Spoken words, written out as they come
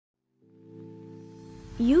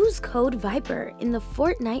Use code VIPER in the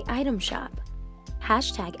Fortnite item shop.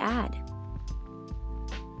 #ad.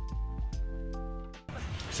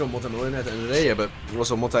 Still multi-millionaire at the end of the day, yeah, but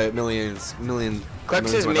also million.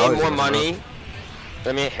 CLIX has made more money.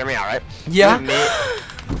 Hear me out, right? Yeah.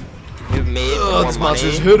 You've made more this money.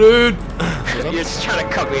 monster's hidden. You're just trying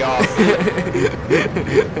to cut me off.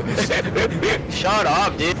 Shut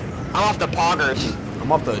up, dude. I'm off the poggers.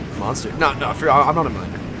 I'm off the monster. No, I'm not a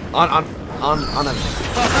millionaire. On everything.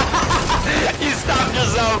 You stopped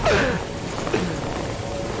yourself.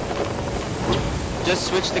 Just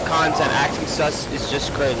switch the content. Acting sus is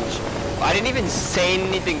just cringe. I didn't even say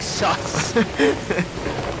anything sus.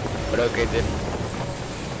 But okay, dude.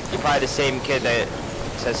 You're probably the same kid that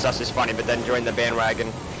says sus is funny, but then joined the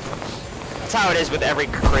bandwagon. That's how it is with every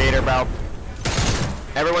creator, bro.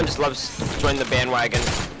 Everyone just loves joining the bandwagon.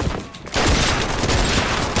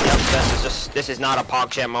 Yep, this is not a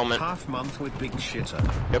PogChamp moment. Half month with big shitter.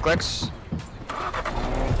 Yo, CLIX.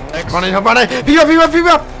 Running. Pick me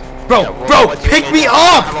up. Bro, pick me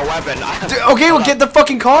up! I have a weapon. Okay, we'll get the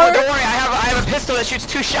fucking car. Oh, don't worry, I have a pistol that shoots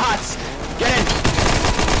 2 shots. Get in.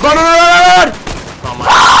 Run! Oh my,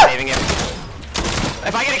 saving it.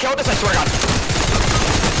 If I get a kill with this, I swear to God.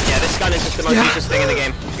 Yeah, this gun is just the most useless thing in the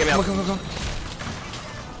game. Get me up. Go.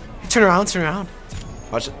 Turn around.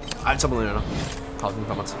 Watch it. I have someone there now. Pause in the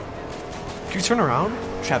comments. Can you turn around?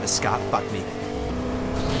 Travis Scott, fuck me.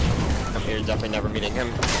 You're definitely never meeting him.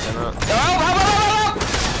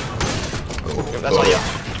 That's all you.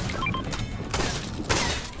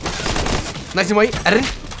 Nice and white. Edit.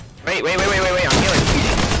 Wait. I'm healing.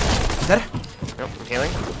 Dead. Nope, I'm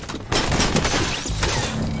healing.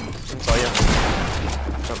 That's all you.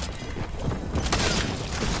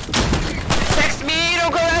 Text me,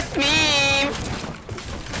 don't caress me.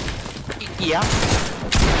 Yeah.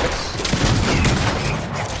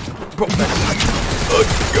 Bro,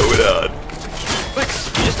 what's going on? CLIX,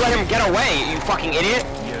 you just let him get away, you fucking idiot.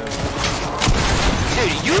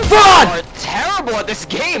 Dude, you are terrible at this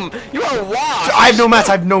game. You are washed. I have no mats.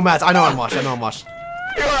 I know I'm washed.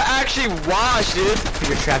 You are actually washed, dude.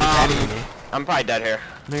 You're Travis Daddy, man. I'm probably dead here.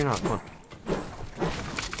 No, you're not. Come on.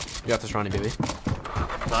 You got this, Ronnie, baby.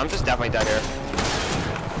 No, I'm just definitely dead here.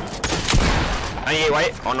 I need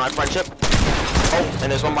white on my friendship. Oh,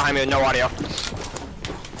 and there's one behind me with no audio.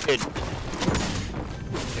 Dude. Dude,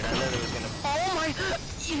 I literally was gonna. Oh my.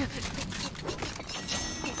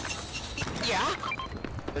 Yeah.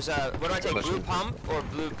 There's a. What do I take? Blue pump or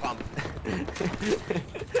blue pump?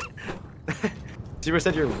 Zero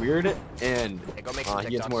said you're weird, and Hey, go make some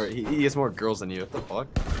he has more girls than you. What the fuck?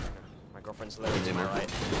 My girlfriend's literally to my right.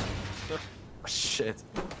 Oh, shit.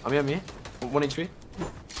 I'm me. 1 HP.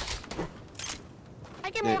 I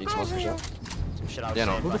get more girls than you. Some shit I was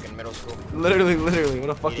saying back in middle school. Literally, what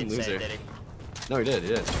a fucking loser. Did he? No, he did.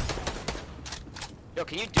 Yo,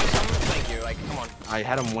 can you do something? Thank you. Like, come on. I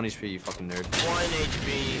had him 1 HP, you fucking nerd. 1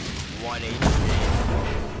 HP. 1 HP.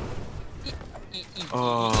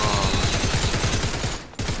 Oh.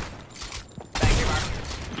 Thank you, Mark.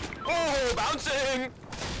 Oh, bouncing!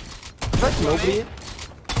 That's nobody.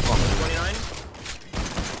 29.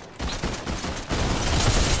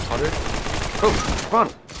 100. Oh, come on.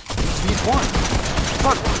 He's one. Come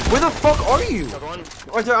on. Where the fuck are you? Another one.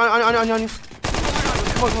 Right there, on you.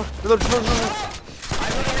 Come on. Reload.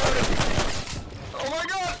 Oh my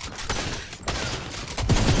god!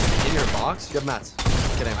 In your box? You have mats.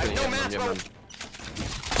 Get him. I have no mats, bro.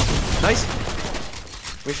 Nice.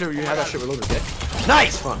 Make sure you have that shit reloaded, okay?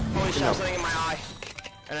 Nice! Fun. Holy shit, I have something in my eye.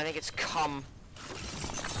 And I think it's cum.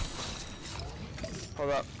 Hold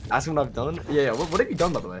up. Ask him what I've done? Yeah. What have you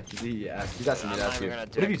done, by the way? He's asking me to ask you. I'm not even gonna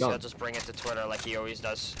do What have you it, done? I'll just bring it to Twitter like he always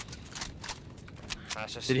does.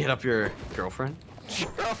 Just... Did he hit up your girlfriend?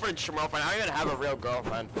 Girlfriend, schmurlfriend. I don't even have a real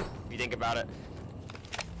girlfriend, if you think about it.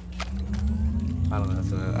 I don't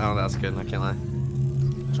know, that's good, I can't lie.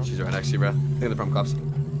 She's right next to you, bro. Think of the prom cops.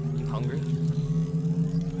 You hungry?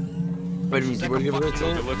 Wait, She's would you like give it a to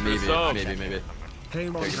fucking Maybe. Hey,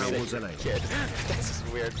 how was LA? Kid. This is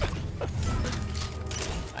weird.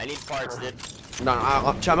 I need parts, dude. No,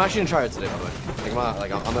 I'm actually gonna try it today, by the way.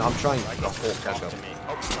 I'm trying like a whole catch up.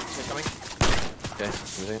 Oh, he's coming. Okay, let me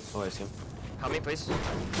see. Oh, I see him. Help me, please. Is it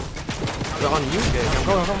on you? Okay,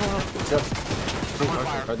 go.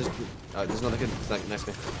 There's another kid next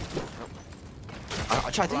to me. I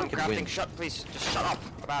think I can win. Shut, please. Just shut up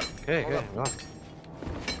about it. Okay, go on. Come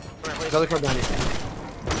here, please. Another card behind you.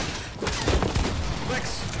 CLIX.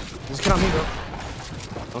 There's a kid on me, bro.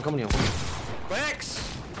 I'm coming to you. CLIX.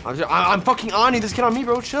 I'm fucking on you. This kid on me,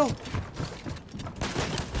 bro. Chill.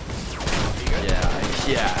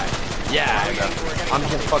 Yeah. Yeah, I'm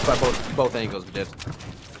getting fucked by both angles, we did.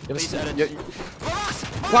 Please edit.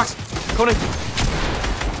 Box! Coming in!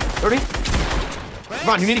 30? Come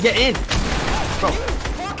on, you need to get in! Bro.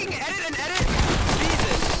 Fucking edit and edit!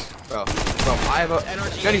 Jesus! Bro, I have a...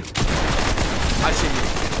 Jenny! I see you.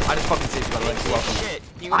 I just fucking saved you, by the way. You're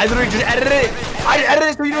welcome. I literally just edited it! I edited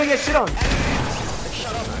it so you don't get shit on!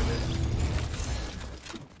 Shut up.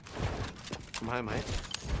 I'm high, mate.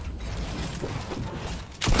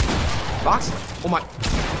 Box? Oh my.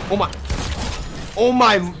 Oh my. Oh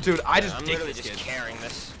my, dude, I'm literally just carrying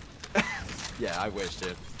this. Yeah, I wish,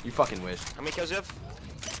 dude. You fucking wish. How many kills do you have?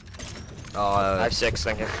 I have 6,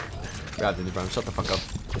 thank you. God, dude, bro, shut the fuck up.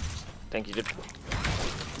 Thank you, dude. Do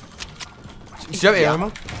you have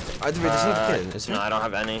ammo? I just need a kid, is there? No, I don't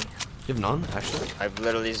have any. You have none, actually? I have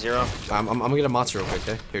literally 0. I'm gonna get a monster real quick,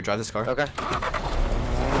 okay? Here, drive this car. Okay.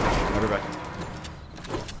 I'll be back.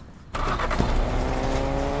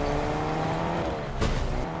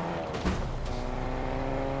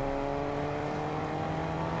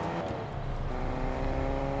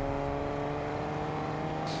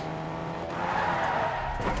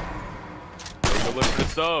 Look at the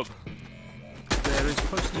sub. There is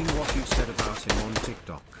posting what you said about him on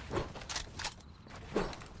TikTok.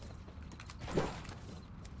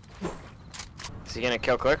 Is he gonna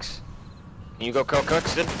kill 𝐿IX? Can you go kill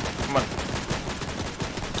𝐿IX, dude? Come on.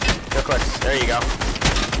 Kill 𝐿IX. There you go.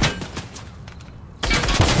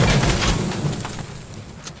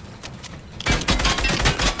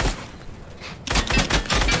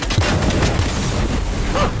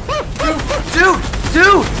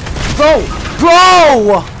 Dude!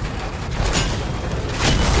 Bro!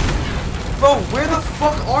 Bro, where the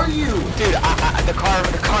fuck are you? Dude, the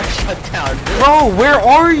car shut down. Bro, where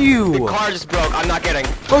are you? The car just broke. I'm not kidding.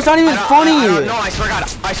 Bro, it's not even funny. No, I swear to God.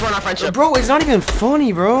 I swear on our friendship. Bro, it's not even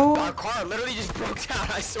funny, bro. Our car literally just broke down.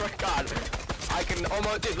 I swear to God. I can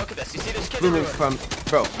almost. Dude, look at this. You see this kid?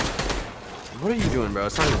 Bro, what are you doing, bro?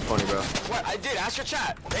 It's not even funny, bro. What? I did. Ask your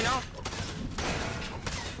chat. They know.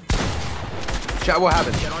 Chat, what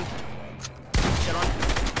happened? Get on. Get on.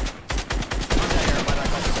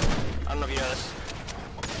 I don't know if you know this.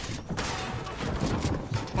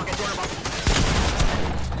 Fucking door above.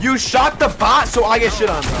 You shot the bot, so I get shit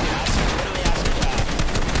on, bro. Literally ask your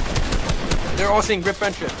chat. They're all saying grip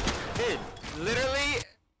friendship. Dude, literally.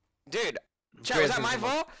 Dude, chat, was that my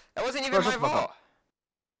fault? That wasn't even my fault.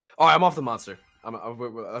 Alright, I'm off the monster.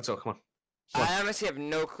 Let's go, come on. I honestly have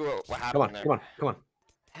no clue what happened there. Come on.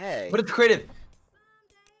 Hey. But it's creative.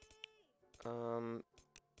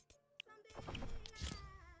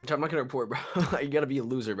 I'm not gonna report, bro. You gotta be a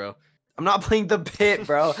loser, bro. I'm not playing the pit,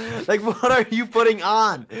 bro. Like, what are you putting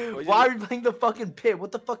on? Why are you playing the fucking pit?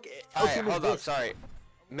 What the fuck? Alright, hold up, sorry.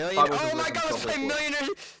 Million. Oh my God, let's play Millionaire.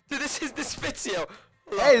 Dude, this fits you.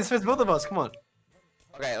 Hey, this fits both of us. Come on.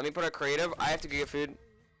 Okay, let me put a creative. I have to go get food.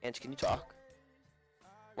 Ange, can you talk?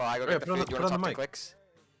 Well, I go get the food. You wanna talk to 𝐿IX?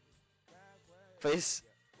 Please?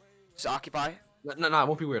 Just occupy? No, I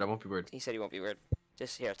won't be weird. I won't be weird. He said he won't be weird.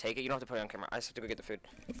 Just here, take it. You don't have to put it on camera. I just have to go get the food.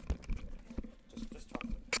 Just talk.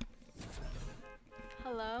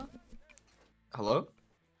 Hello? Hello?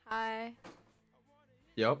 Hi.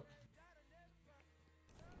 Yep.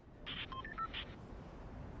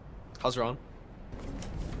 How's Ron?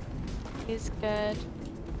 He's good.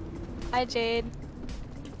 Hi, Jade.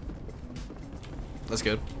 That's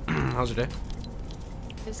good. How's your day?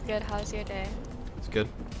 He's good. How's your day? It's good.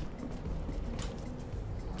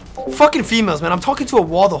 Fucking females, man. I'm talking to a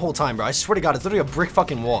wall the whole time, bro. I swear to God, it's literally a brick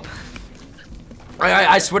fucking wall.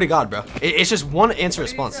 I swear to God, bro. It's just one answer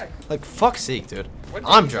response. Like, fuck's sake, dude.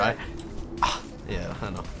 I'm dry. Yeah, I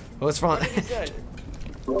know. What's wrong?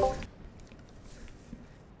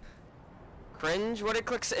 Cringe? What did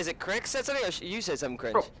𝐿IX? Is it 𝐿IX said something, or you said something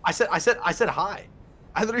cringe? Bro, I said hi.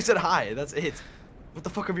 I literally said hi. That's it. What the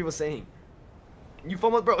fuck are people saying? You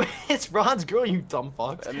fumbled, bro. It's Ron's girl, you dumb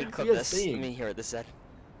fuck. Let me clip this. Let me hear what this said.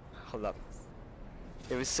 Hold up.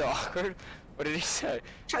 It was so awkward. What did he say?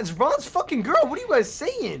 It's Ron's fucking girl. What are you guys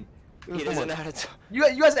saying? He doesn't know how to talk. You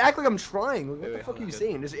guys act like I'm trying. Like, what the fuck are you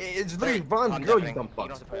saying? It's literally Ron's girl, you dumb fuck. You don't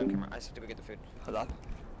have to put it on camera. I just have to go get the food. Hold up.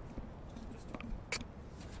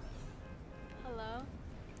 Hello?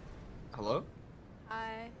 Hello?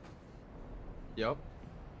 Hi. Yep.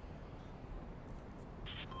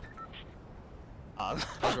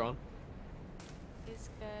 How's Ron? He's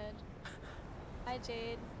good. Hi,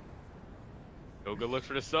 Jade. Go good look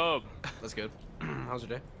for the sub. That's good. How's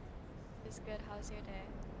your day? He's good. How's your day?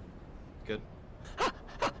 Good.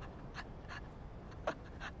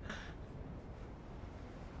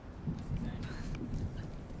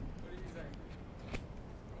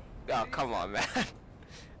 Oh, come on, man.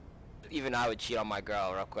 even I would cheat on my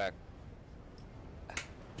girl real quick.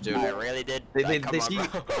 Dude. I really did. They see. Bro.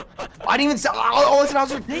 I didn't even say. Oh, listen, how's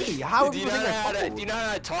your day? How Do you know how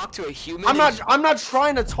to talk to a human? I'm not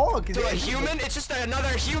trying to talk. To a human? It's just another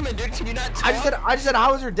human, dude. Can you not talk? I just said,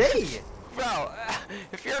 how was your day? Bro,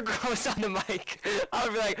 if your girl was on the mic, I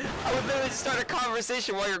would be like, I would literally start a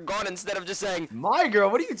conversation while you're gone instead of just saying, my girl,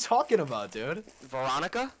 what are you talking about, dude?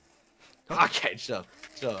 Veronica? Okay, chill.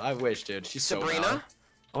 I wish, dude. She's Sabrina? So bad.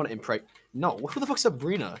 I want to impregnate. No, who the fuck's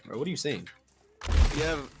Sabrina? Bro, what are you saying?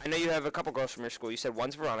 I know you have a couple girls from your school. You said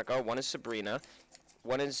one's Veronica, one is Sabrina,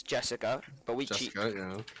 one is Jessica, but we cheat.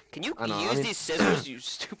 Yeah. Can you use these scissors, you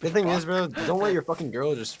stupid The thing fuck? is, bro, don't let your fucking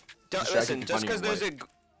girl just listen, just because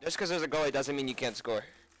there's a goalie doesn't mean you can't score.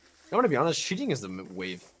 I want to be honest, cheating is the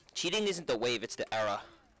wave. Cheating isn't the wave, it's the era.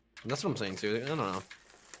 That's what I'm saying, too. I don't know.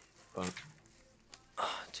 But...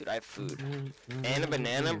 Dude, I have food. And a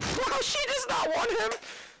banana. Bro, she does not want him!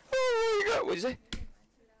 Oh my god, what'd you say?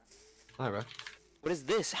 Hi, bro. What is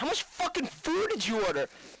this? How much fucking food did you order?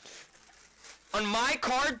 On my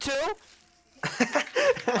card, too?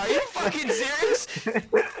 Are you fucking serious?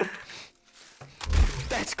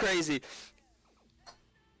 That's crazy.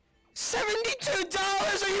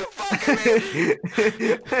 $72? Are you fucking me?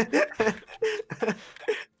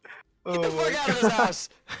 Get the fuck out of this house.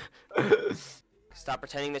 Stop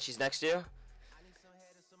pretending that she's next to you.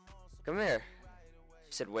 Come here.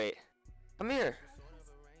 She said, wait. Come here.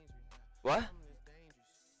 What?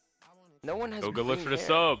 No one has. Go look for the hair.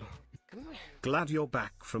 sub. Come here. Glad you're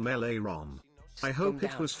back from LA, Ron. I hope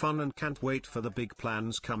it was fun and can't wait for the big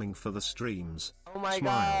plans coming for the streams. Oh my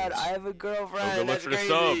Smiles. god, I have a girlfriend. Go look That's for the crazy.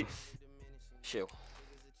 sub. Shoot.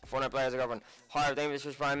 Fortnite player has a girlfriend. Hard, thank you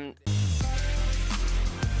for Prime.